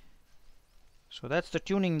 So that's the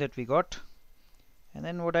tuning that we got. And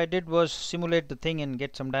then what I did was simulate the thing and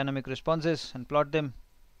get some dynamic responses and plot them.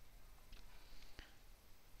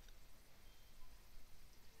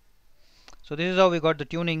 So this is how we got the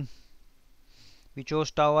tuning. We chose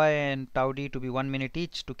tau I and tau d to be 1 minute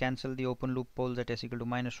each to cancel the open loop poles at s equal to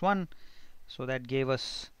 -1. So that gave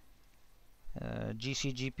us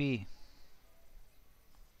GCGP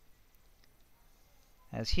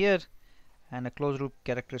as here and a closed loop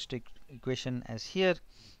characteristic equation as here,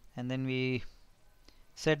 and then we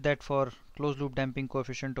said that for closed loop damping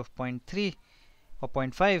coefficient of 0.3 or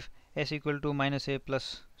 0.5, s equal to -a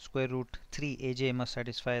plus square root 3 aj must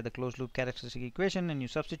satisfy the closed loop characteristic equation, and you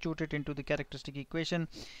substitute it into the characteristic equation,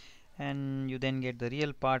 and you then get the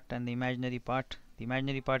real part and the imaginary part. The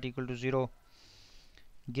imaginary part equal to 0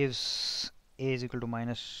 gives a is equal to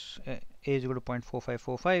a is equal to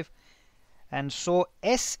 0.4545, and so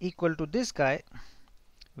s equal to this guy,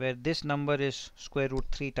 where this number is square root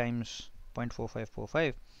 3 times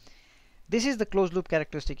 0.4545. This is the closed loop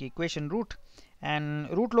characteristic equation root, and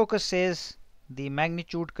root locus says, the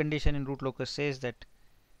magnitude condition in root locus says that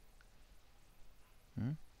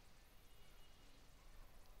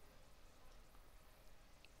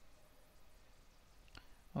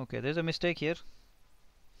okay, there's a mistake here.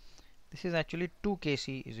 This is actually 2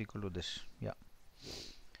 Kc is equal to this. Yeah,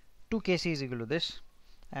 2 Kc is equal to this,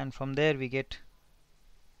 and from there we get,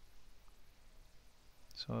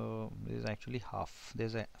 so this is actually half.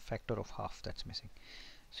 There's a factor of half that's missing.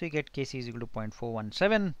 So you get Kc is equal to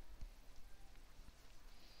 0.417.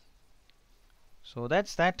 So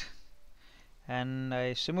that's that, and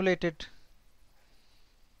I simulated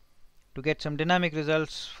to get some dynamic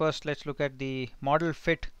results. First let's look at the model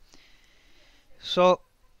fit. So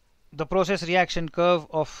the process reaction curve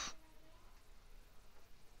of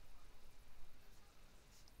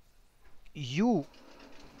u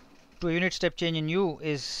to a unit step change in u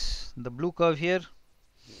is the blue curve here,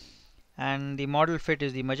 and the model fit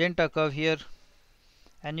is the magenta curve here,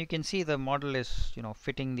 and you can see the model is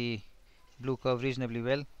fitting the blue curve reasonably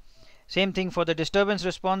well. Same thing for the disturbance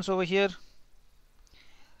response over here.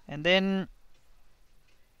 And then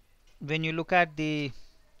when you look at the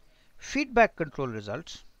feedback control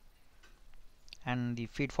results and the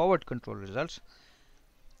feed forward control results,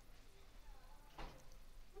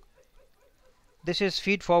 this is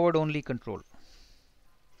feed forward only control.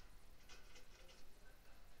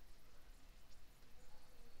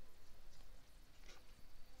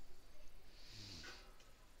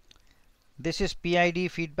 This is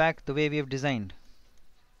PID feedback the way we have designed,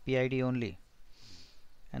 PID only,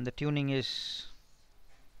 and the tuning is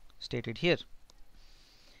stated here.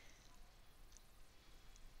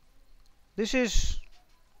 This is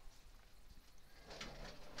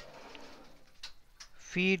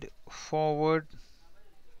feed forward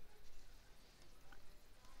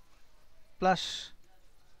plus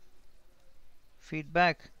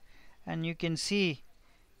feedback, and you can see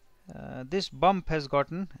this bump has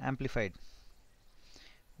gotten amplified.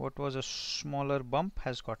 What was a smaller bump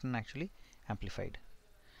has gotten actually amplified.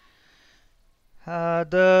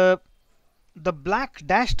 The black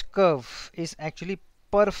dashed curve is actually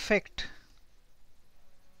perfect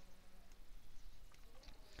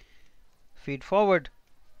feed forward,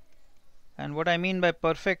 And what I mean by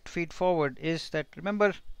perfect feed forward is that,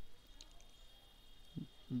 remember,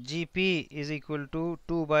 GP is equal to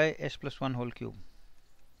 2 by s plus 1 whole cube.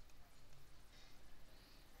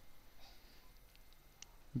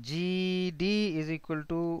 GD is equal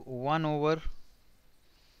to 1 over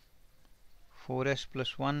 4s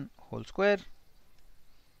plus 1 whole square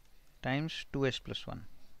times 2s plus 1.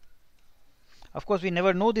 Of course, we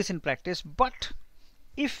never know this in practice, but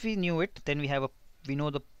if we knew it, then we know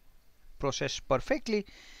the process perfectly,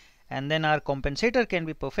 and then our compensator can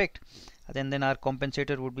be perfect. Then our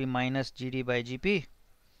compensator would be minus GD by GP.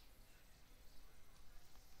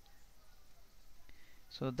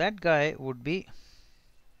 So that guy would be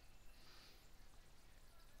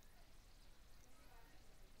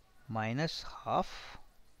minus half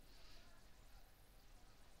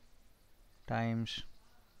times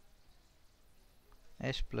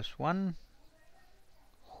s plus 1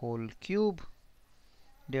 whole cube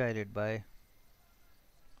divided by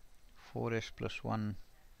 4s plus 1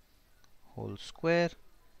 whole square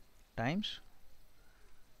times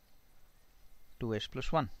 2s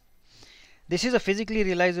plus 1. This is a physically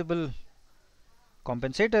realizable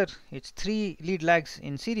compensator. It's 3 lead lags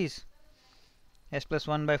in series, s plus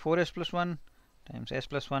 1 by 4s plus 1 times s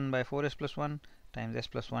plus 1 by 4s plus 1 times s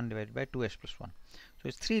plus 1 divided by 2s plus 1. So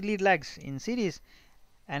it's 3 lead lags in series,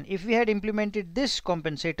 and if we had implemented this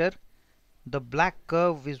compensator, the black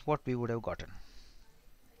curve is what we would have gotten.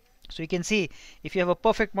 So you can see, if you have a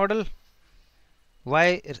perfect model,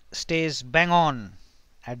 y stays bang on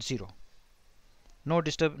at 0. No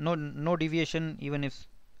deviation, even if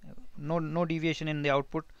no deviation in the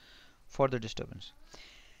output for the disturbance.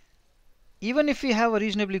 Even if we have a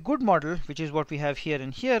reasonably good model, which is what we have here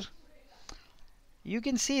and here, you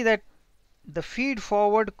can see that the feed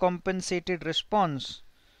forward compensated response,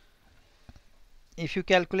 if you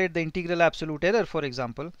calculate the integral absolute error, for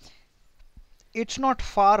example, it's not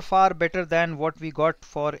far better than what we got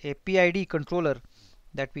for a PID controller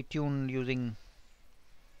that we tuned using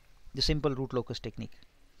the simple root locus technique.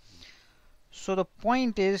 So the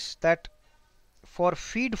point is that for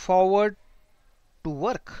feed forward to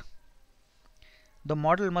work, the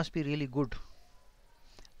model must be really good.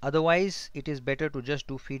 Otherwise, it is better to just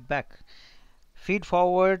do feedback. Feed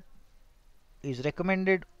forward is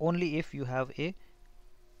recommended only if you have a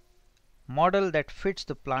model that fits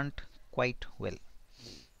the plant quite well.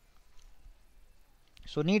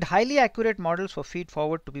 So need highly accurate models for feed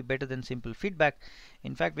forward to be better than simple feedback.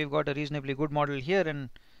 In fact, we've got a reasonably good model here, and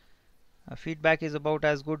feedback is about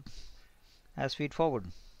as good as feed forward.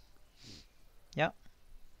 Yeah.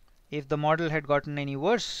 If the model had gotten any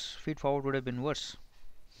worse, feed forward would have been worse.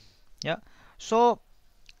 Yeah. So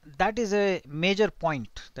that is a major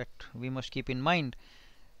point that we must keep in mind.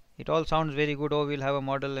 It all sounds very good. Oh, we'll have a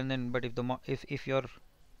model, and then, but if your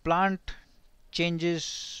plant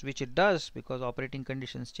changes, which it does because operating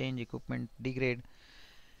conditions change, equipment degrade,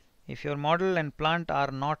 if your model and plant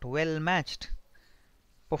are not well matched,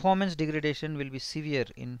 performance degradation will be severe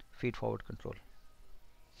in feed forward control.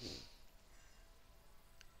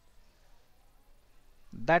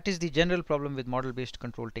 That is the general problem with model based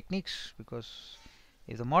control techniques, because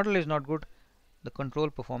if the model is not good, the control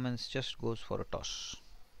performance just goes for a toss.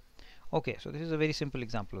 Okay, so this is a very simple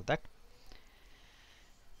example of that.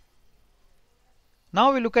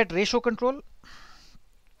 Now we look at ratio control.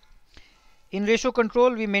 In ratio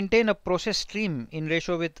control, we maintain a process stream in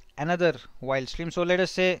ratio with another while stream. So let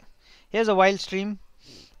us say here's a while stream,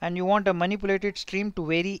 and you want a manipulated stream to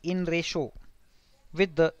vary in ratio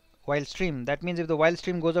with the while stream. That means if the while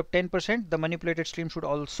stream goes up 10%, the manipulated stream should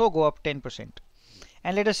also go up 10%.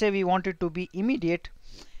 And let us say we want it to be immediate.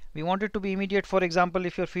 We want it to be immediate, for example,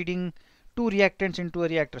 if you're feeding 2 reactants into a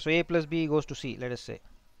reactor. So A plus B goes to C, let us say.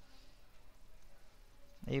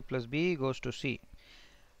 A plus B goes to C.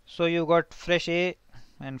 So you got fresh A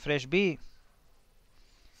and fresh B.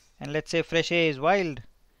 And let's say fresh A is wild.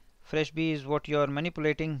 Fresh B is what you're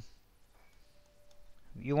manipulating.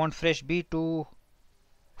 You want fresh B to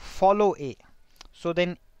follow A. So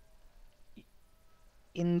then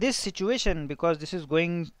in this situation, because this is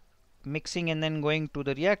going mixing and then going to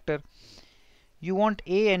the reactor, you want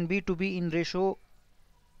A and B to be in ratio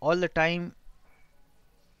all the time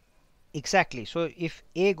exactly. So if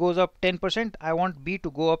A goes up 10%, I want B to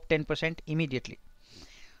go up 10% immediately.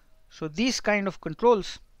 So these kind of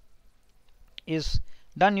controls is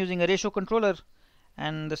done using a ratio controller,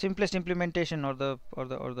 and the simplest implementation or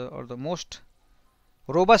the most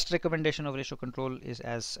robust recommendation of ratio control is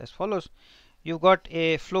as follows. You've got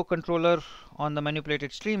a flow controller on the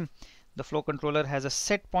manipulated stream. The flow controller has a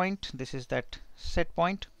set point. This is that set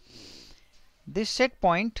point. This set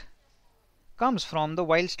point comes from the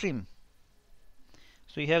while stream.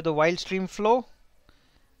 So you have the wild stream flow.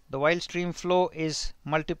 The wild stream flow is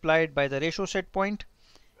multiplied by the ratio set point.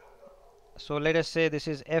 So let us say this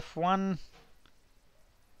is F1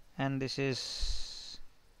 and this is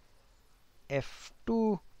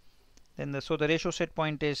F2. Then so the ratio set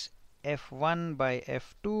point is F1 by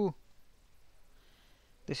F2.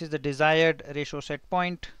 This is the desired ratio set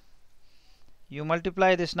point. You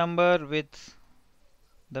multiply this number with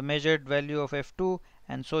the measured value of F2,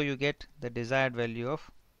 and so you get the desired value of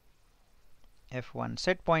F1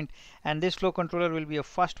 set point. And this flow controller will be a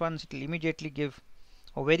fast one. It will immediately give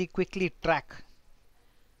or very quickly track,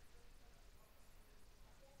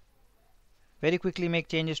 very quickly make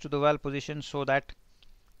changes to the valve position so that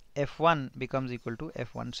F1 becomes equal to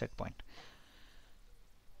F1 set point.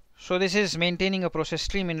 So this is maintaining a process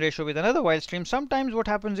stream in ratio with another wild stream. Sometimes what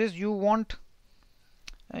happens is you want,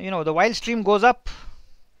 the wild stream goes up.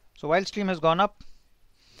 So wild stream has gone up,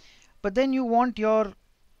 but then you want the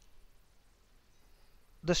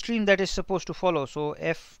stream that is supposed to follow. So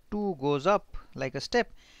F2 goes up like a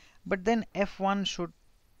step, but then F1 should,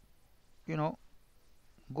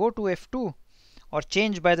 go to F2 or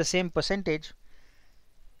change by the same percentage,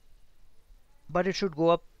 but it should go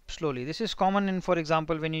up slowly. This is common in, for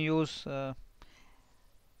example, when you use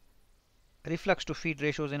reflux to feed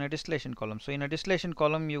ratios in a distillation column. So in a distillation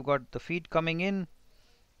column, you've got the feed coming in,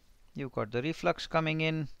 you've got the reflux coming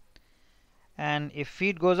in, and if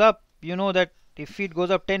feed goes up, you know that if feed goes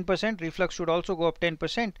up 10%, reflux should also go up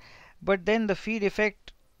 10%, but then the feed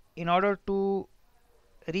effect, in order to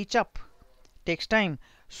reach up, takes time.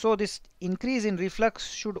 So this increase in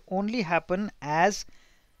reflux should only happen as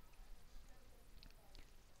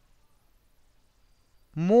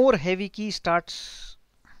more heavy key starts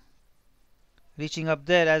reaching up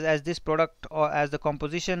there, as this product or as the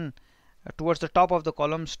composition towards the top of the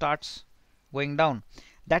column starts going down.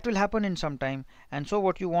 That will happen in some time, and so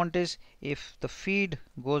what you want is, if the feed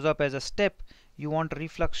goes up as a step, you want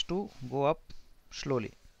reflux to go up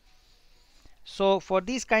slowly. So for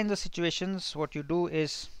these kinds of situations, what you do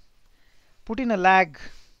is put in a lag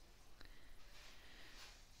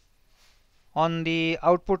on the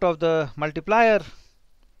output of the multiplier,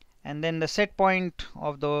 and then the set point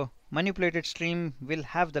of the manipulated stream will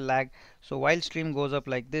have the lag. So wild stream goes up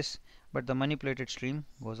like this, but the manipulated stream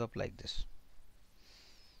goes up like this.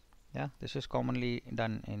 Yeah, this is commonly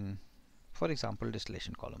done in, for example,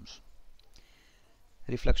 distillation columns.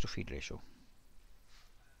 Reflux to feed ratio.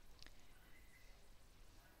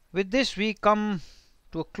 With this, we come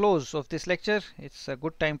to a close of this lecture. It's a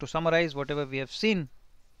good time to summarize whatever we have seen.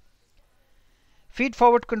 Feed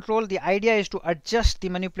forward control, the idea is to adjust the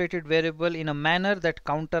manipulated variable in a manner that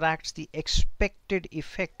counteracts the expected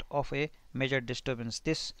effect of a measured disturbance.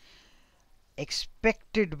 This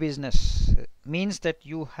expected business means that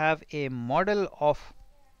you have a model of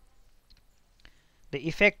the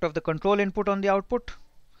effect of the control input on the output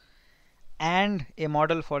and a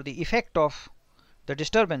model for the effect of the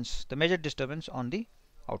disturbance, the measured disturbance, on the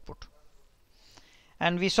output.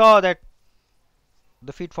 And we saw that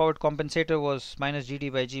the feed forward compensator was minus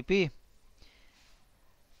GD by GP,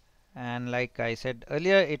 and like I said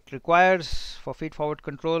earlier, it requires, for feed forward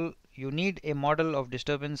control, you need a model of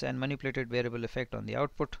disturbance and manipulated variable effect on the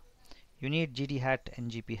output. You need GD hat and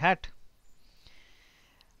GP hat.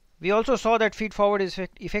 We also saw that feed forward is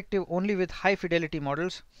effective only with high fidelity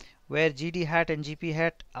models, where GD hat and GP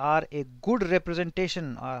hat are a good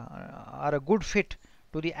representation, are a good fit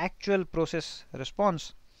to the actual process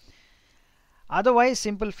response. Otherwise,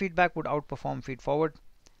 simple feedback would outperform feed forward.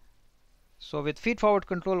 So with feed forward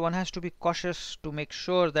control, one has to be cautious to make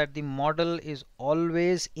sure that the model is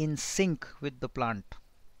always in sync with the plant.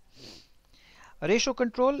 A ratio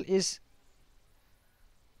control is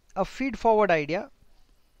a feed forward idea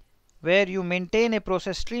where you maintain a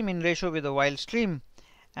process stream in ratio with a wild stream,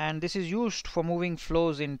 and this is used for moving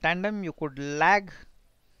flows in tandem. You could lag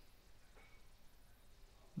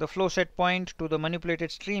the flow set point to the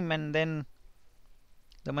manipulated stream, and then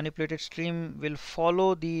the manipulated stream will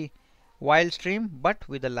follow the wild stream but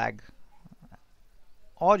with a lag,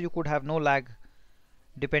 or you could have no lag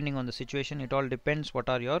depending on the situation. It all depends what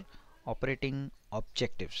are your operating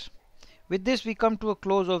objectives. With this, we come to a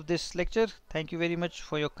close of this lecture. Thank you very much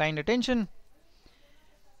for your kind attention.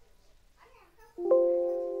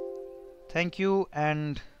 Thank you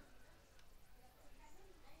and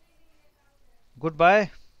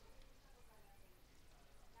goodbye.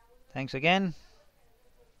 Thanks again.